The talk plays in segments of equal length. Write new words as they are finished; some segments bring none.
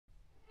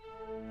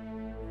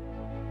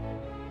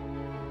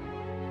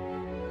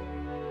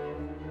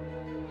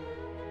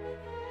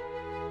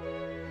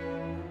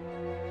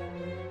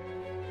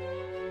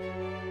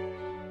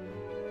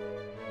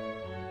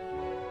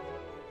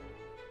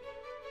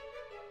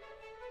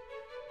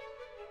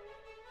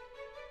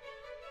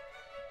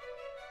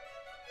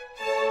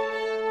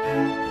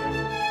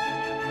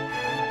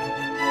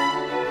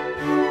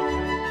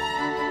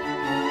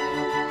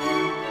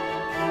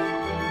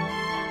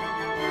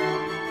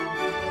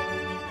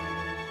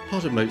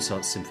Part of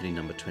Mozart's Symphony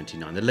No.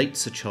 29, the late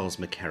Sir Charles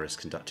Mackerras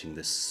conducting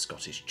this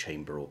Scottish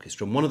Chamber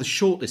Orchestra, and one of the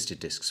shortlisted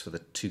discs for the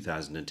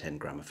 2010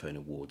 Gramophone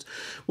Awards.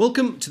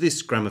 Welcome to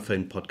this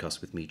Gramophone podcast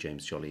with me,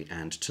 James Jolly,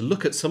 and to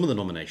look at some of the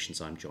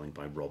nominations, I'm joined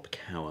by Rob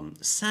Cowan.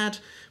 Sad,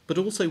 but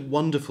also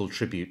wonderful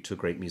tribute to a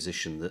great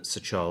musician that Sir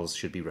Charles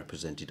should be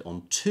represented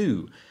on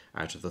 2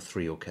 out of the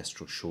 3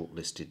 orchestral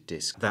shortlisted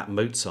discs, that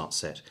Mozart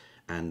set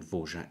and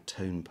Dvorak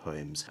tone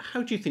poems.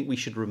 How do you think we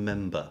should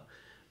remember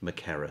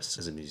Mackerras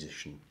as a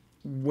musician?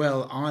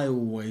 Well, I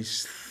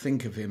always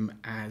think of him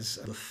as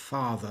the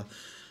father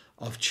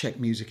of Czech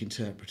music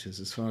interpreters,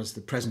 as far as the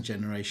present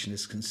generation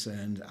is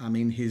concerned. I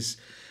mean, his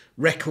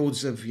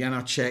records of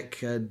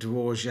Janáček,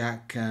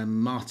 Dvorak,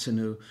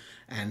 Martinu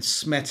and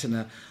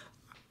Smetana,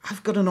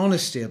 I've got an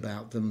honesty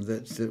about them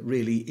that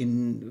really,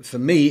 for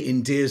me,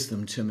 endears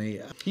them to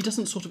me. He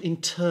doesn't sort of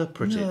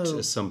interpret it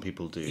as some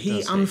people do, does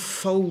he?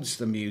 Unfolds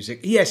the music.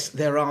 Yes,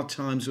 there are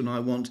times when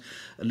I want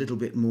a little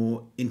bit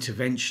more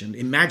intervention,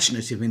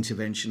 imaginative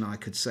intervention, I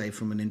could say,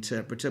 from an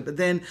interpreter. But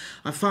then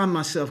I find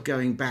myself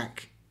going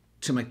back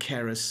to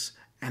Mackerras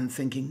and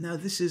thinking, no,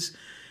 this is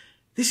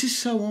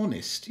so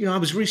honest. You know, I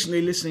was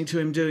recently listening to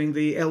him doing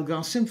the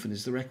Elgar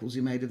Symphonies, the records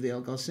he made of the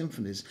Elgar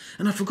Symphonies,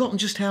 and I'd forgotten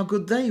just how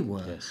good they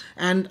were. Yes.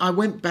 And I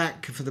went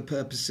back for the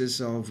purposes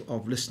of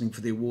listening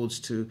for the awards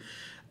to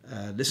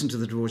listen to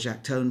the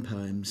Dvorak tone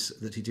poems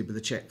that he did with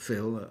the Czech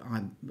Phil.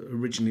 I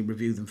originally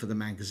reviewed them for the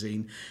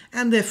magazine,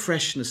 and their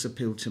freshness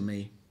appealed to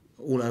me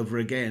all over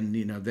again.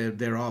 You know,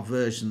 there are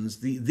versions,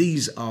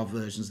 these are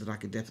versions that I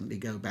could definitely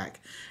go back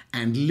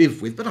and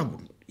live with, but I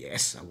wouldn't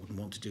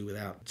want to do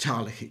without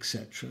Tarlik,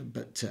 etc.,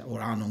 or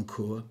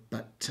Arnoncourt,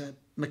 but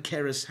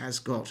Mackerras has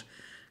got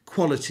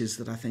qualities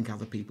that I think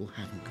other people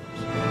haven't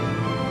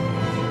got.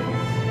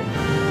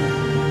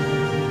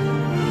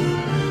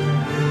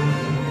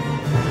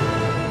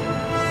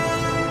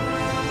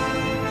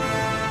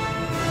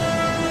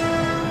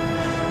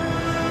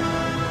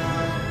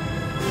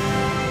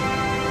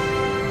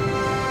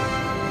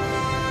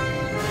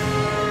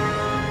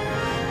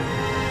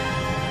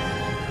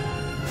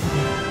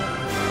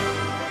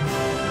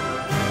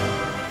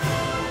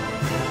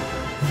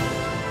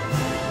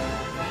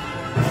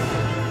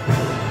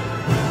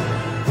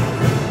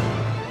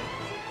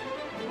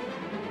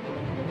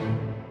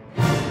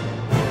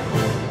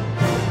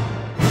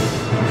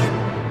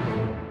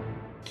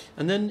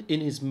 And then in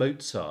his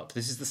Mozart,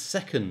 this is the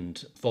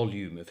second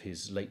volume of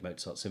his late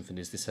Mozart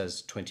symphonies. This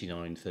has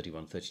 29,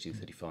 31, 32,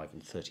 35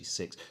 and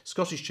 36.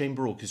 Scottish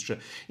Chamber Orchestra.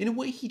 In a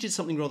way, he did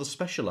something rather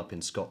special up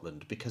in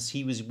Scotland because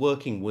he was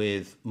working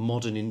with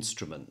modern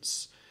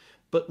instruments,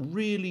 but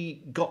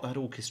really got that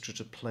orchestra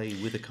to play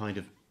with a kind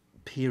of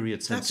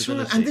period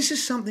sensibility. That's right. And this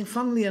is something,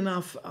 funnily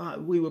enough,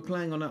 we were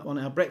playing on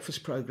our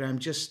breakfast programme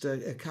just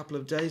a couple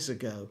of days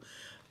ago,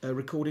 a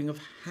recording of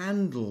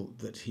Handel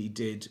that he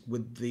did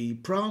with the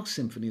Prague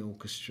Symphony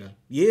Orchestra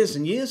years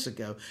and years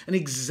ago, and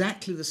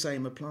exactly the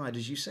same applied.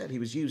 As you said, he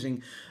was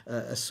using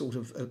a sort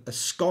of a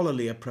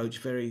scholarly approach,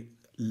 very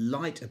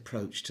light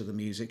approach to the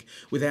music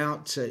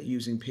without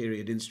using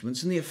period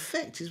instruments, and the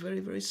effect is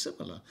very, very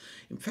similar.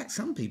 In fact,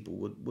 some people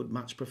would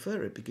much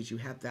prefer it because you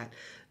have that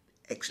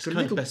extra it's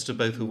kind little of best of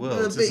both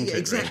worlds, isn't it?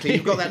 Exactly. Really?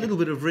 You've got that little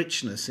bit of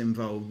richness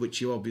involved,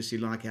 which you obviously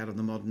like out of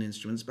the modern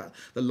instruments, but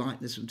the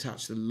lightness of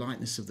touch, the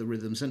lightness of the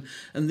rhythms. And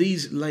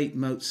these late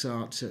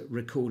Mozart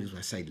recordings, when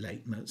I say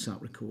late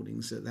Mozart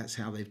recordings, that's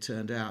how they've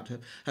turned out,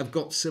 have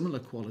got similar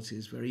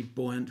qualities, very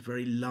buoyant,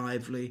 very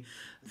lively,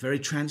 very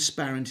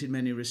transparent in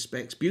many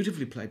respects,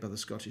 beautifully played by the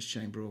Scottish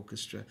Chamber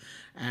Orchestra.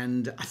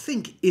 And I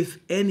think if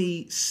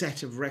any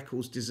set of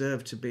records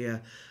deserve to be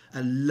a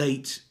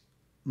late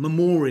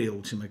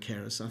memorial to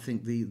Mackerras, I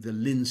think the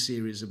Lynn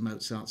series of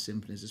Mozart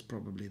symphonies is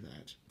probably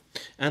that.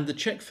 And the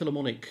Czech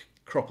Philharmonic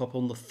crop up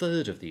on the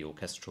third of the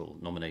orchestral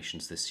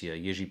nominations this year,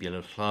 Jiří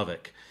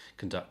Bělohlavek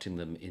conducting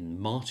them in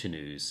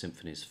Martinu's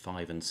Symphonies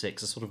 5 and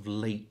 6, a sort of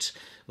late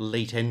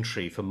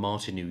entry for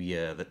Martinu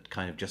year that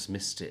kind of just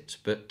missed it.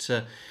 But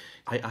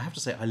I have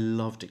to say, I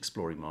loved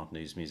exploring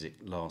Martinu's music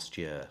last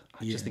year.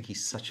 I just think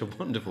he's such a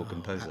wonderful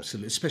composer.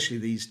 Absolutely, especially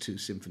these 2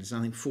 symphonies.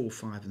 I think 4,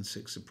 5 and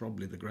 6 are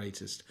probably the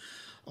greatest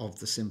of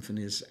the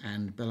symphonies,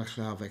 and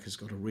Bělohlavek has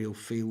got a real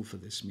feel for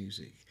this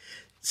music.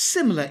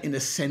 Similar in a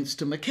sense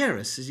to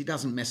Mackerras, as he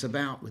doesn't mess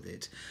about with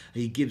it.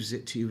 He gives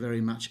it to you very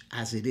much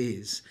as it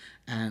is,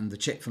 and the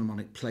Czech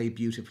Philharmonic play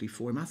beautifully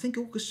for him. I think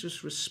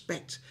orchestras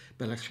respect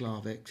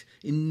Bělohlavek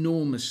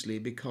enormously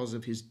because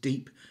of his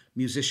deep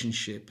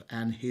musicianship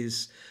and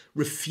his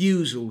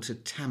refusal to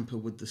tamper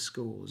with the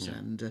scores. Yeah.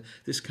 And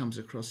this comes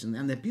across,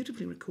 and they're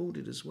beautifully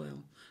recorded as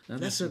well. Now,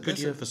 that's a good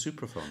year for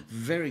Supraphone.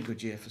 Very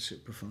good year for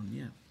Supraphone,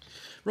 yeah.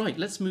 Right,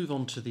 let's move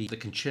on to the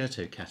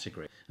concerto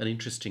category. An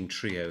interesting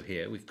trio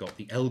here. We've got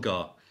the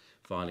Elgar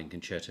Violin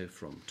Concerto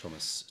from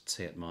Thomas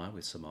Zehetmeier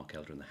with Sir Mark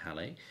Elder and the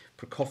Halle,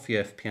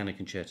 Prokofiev Piano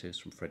Concertos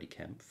from Freddie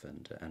Kempf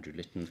and Andrew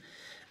Litton,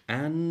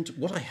 and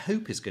what I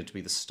hope is going to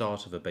be the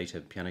start of a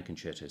Beethoven Piano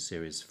Concerto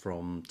series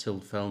from Till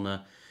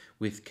Fellner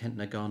with Kent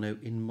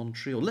Nagano in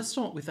Montreal. Let's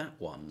start with that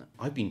one.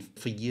 I've been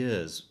for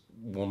years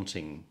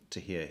wanting to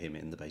hear him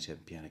in the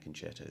Beethoven piano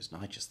concertos,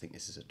 and I just think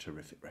this is a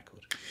terrific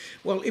record.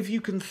 Well, if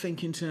you can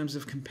think in terms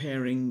of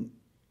comparing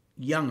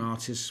young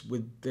artists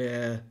with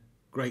their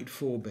great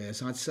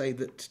forebears, I'd say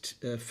that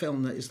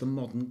Fellner is the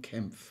modern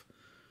Kempf.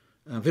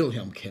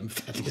 Wilhelm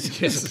Kempf, that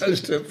is, as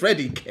opposed to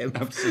Freddie Kempf,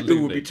 Absolutely.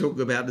 who we'll be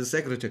talking about in a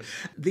second or two.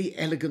 The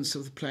elegance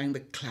of the playing, the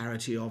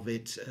clarity of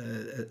it,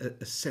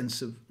 a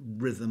sense of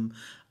rhythm,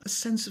 a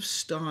sense of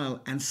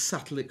style and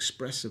subtle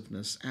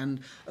expressiveness,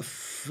 and a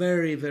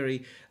very,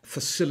 very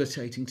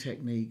facilitating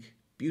technique.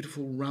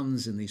 Beautiful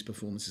runs in these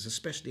performances,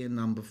 especially in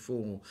number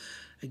 4.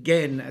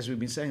 Again, as we've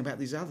been saying about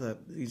these other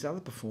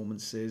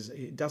performances,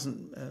 it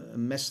doesn't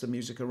mess the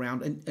music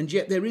around, and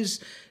yet there is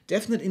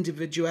definite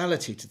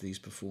individuality to these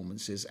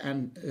performances,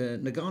 and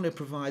Nagano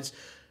provides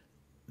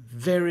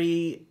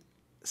very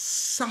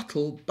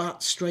subtle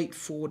but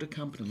straightforward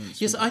accompaniments.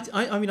 Yes,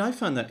 I mean, I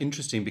found that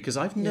interesting because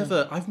I've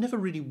never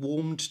really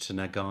warmed to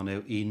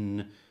Nagano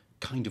in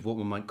kind of what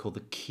one might call the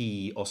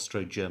key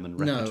Austro-German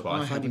repertoire.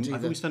 No, I haven't either.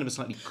 I've always found him a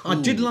slightly cool.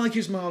 I did like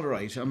his Mahler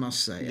 8, I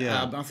must say.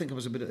 Yeah. I think I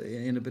was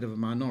in a bit of a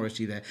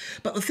minority there.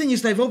 But the thing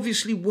is, they've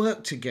obviously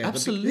worked together.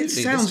 Absolutely, It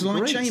sounds there's like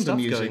great chamber stuff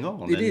music.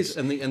 going on. It is.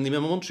 And the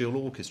Montreal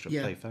Orchestra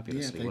Yeah, play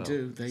fabulously yeah, they well.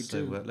 do, they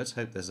so, do. Let's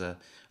hope there's a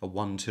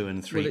 1, 2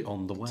 and 3 Well, it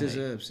on the way.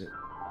 deserves it.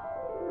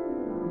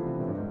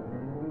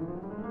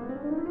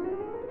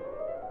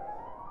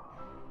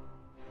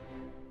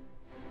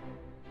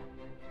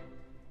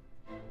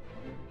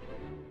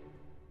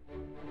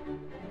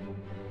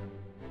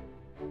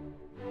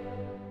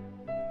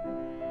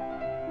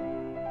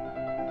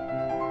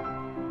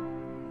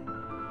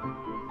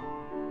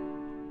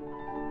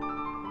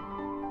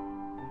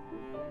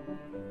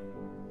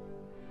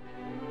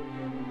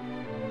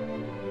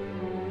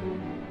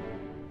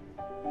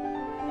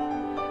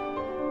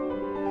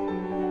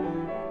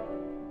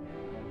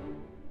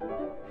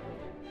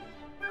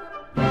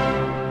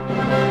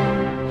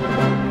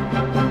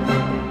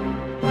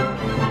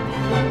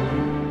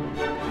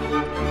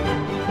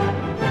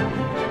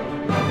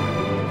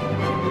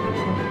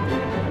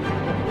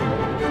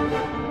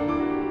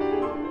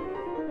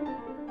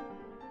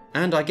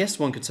 And I guess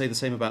one could say the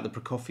same about the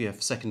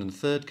Prokofiev second and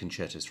third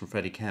concertos from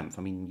Freddie Kempf.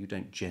 I mean, you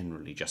don't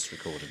generally just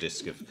record a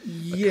disc of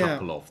a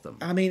couple of them.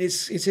 I mean,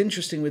 it's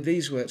interesting with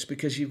these works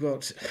because you've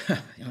got,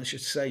 I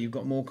should say, you've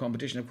got more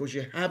competition. Of course,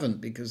 you haven't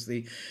because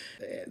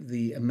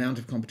the amount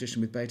of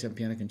competition with Beethoven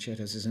piano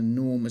concertos is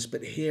enormous.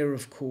 But here,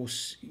 of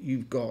course,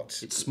 you've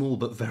got... It's small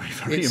but very,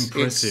 very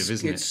impressive,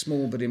 isn't it? It's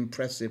small but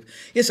impressive.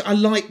 Yes, I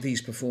like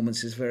these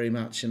performances very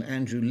much, and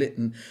Andrew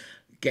Litton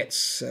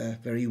gets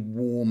very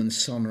warm and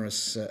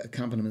sonorous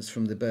accompaniments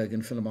from the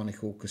Bergen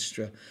Philharmonic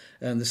Orchestra.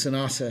 And the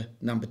Sonata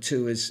number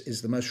 2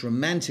 is the most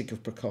romantic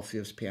of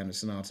Prokofiev's piano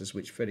sonatas,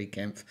 which Freddie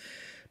Kempf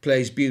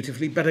plays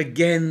beautifully. But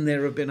again,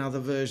 there have been other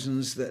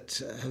versions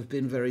that have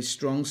been very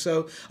strong.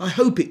 So I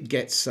hope it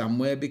gets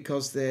somewhere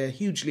because they're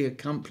hugely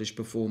accomplished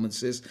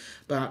performances.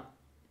 But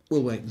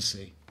we'll wait and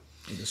see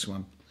with this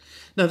one.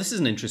 Now, this is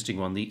an interesting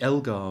one, the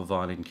Elgar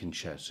Violin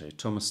Concerto,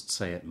 Thomas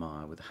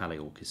Zayat-Meyer with the Halle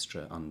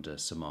Orchestra under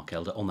Sir Mark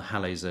Elder on the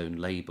Halle's own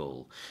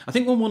label. I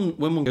think when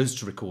one goes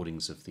to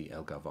recordings of the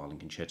Elgar Violin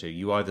Concerto,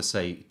 you either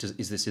say,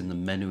 is this in the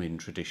Menuhin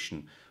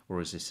tradition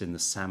or is this in the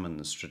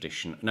Salmons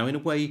tradition? Now, in a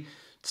way,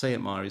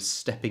 Zayat-Meyer is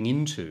stepping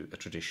into a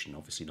tradition,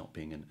 obviously not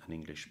being an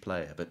English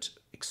player, but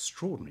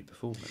extraordinary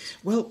performance.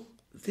 Well,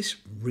 this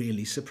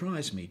really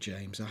surprised me,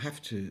 James. I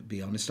have to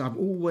be honest. I've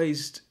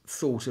always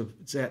thought of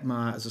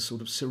Zayat-Meyer as a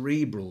sort of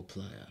cerebral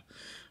player.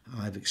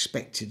 I've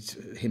expected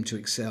him to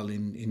excel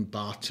in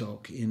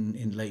Bartók,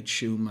 in late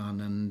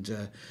Schumann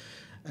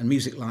and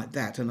music like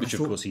that. And Which, of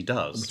course, he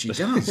does. Which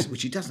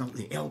he does. Now,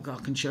 the Elgar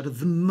Concerto,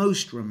 the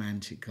most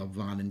romantic of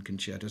violin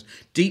concertos,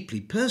 deeply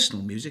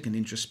personal music and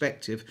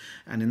introspective.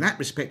 And in that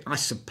respect, I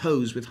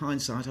suppose, with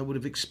hindsight, I would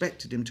have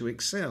expected him to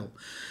excel.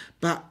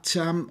 But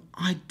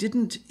I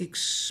didn't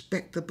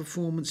expect the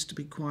performance to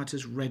be quite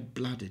as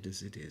red-blooded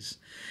as it is.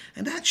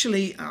 And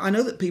actually, I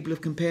know that people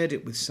have compared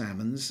it with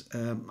Salmons.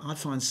 I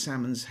find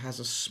Salmons has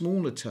a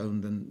smaller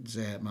tone than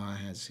Zayat-Meyer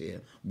has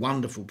here.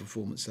 Wonderful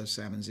performance, though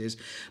Salmons is.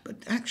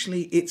 But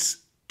actually, it's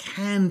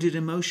candid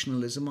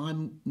emotionalism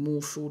I'm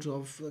more thought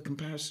of a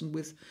comparison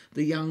with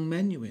the young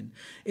Menuhin.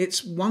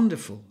 It's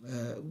wonderful,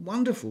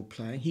 wonderful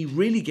playing. He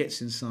really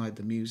gets inside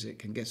the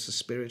music and gets the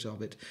spirit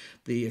of it.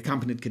 The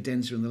accompanied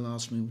cadenza in the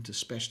last movement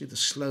especially, the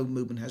slow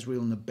movement has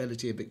real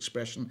nobility of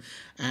expression,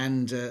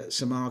 and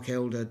Sir Mark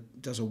Elder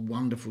does a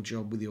wonderful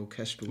job with the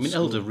orchestral score.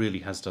 Elder really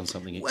has done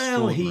something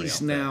extraordinary. Well,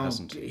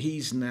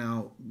 he's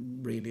now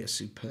really a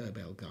superb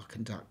Elgar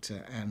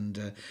conductor,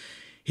 and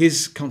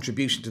his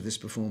contribution to this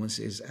performance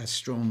is as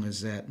strong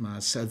as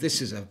Zayat-Meyer's. So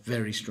this is a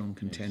very strong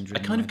contender. I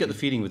kind of get the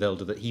feeling with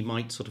Elder that he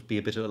might sort of be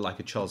a bit like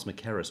a Charles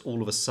McKerris.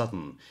 All of a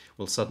sudden,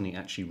 will suddenly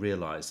actually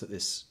realise that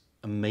this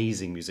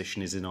amazing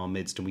musician is in our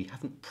midst, and we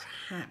haven't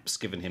perhaps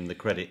given him the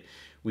credit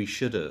we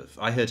should have.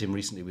 I heard him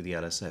recently with the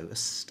LSO.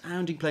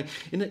 Astounding playing.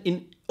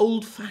 In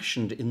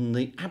old-fashioned, in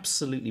the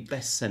absolutely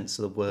best sense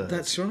of the word.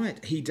 That's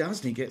right. He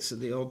does, and he gets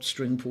the odd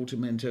string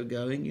portamento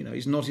going. You know,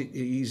 he's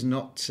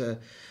not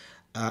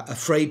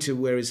afraid to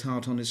wear his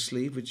heart on his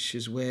sleeve, which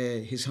is where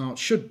his heart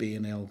should be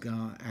in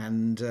Elgar.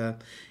 And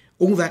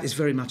all that is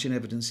very much in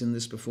evidence in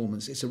this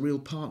performance. It's a real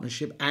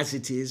partnership, as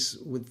it is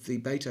with the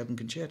Beethoven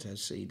Concerto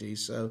CD.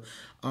 So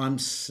I'm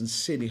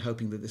sincerely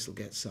hoping that this will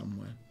get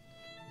somewhere.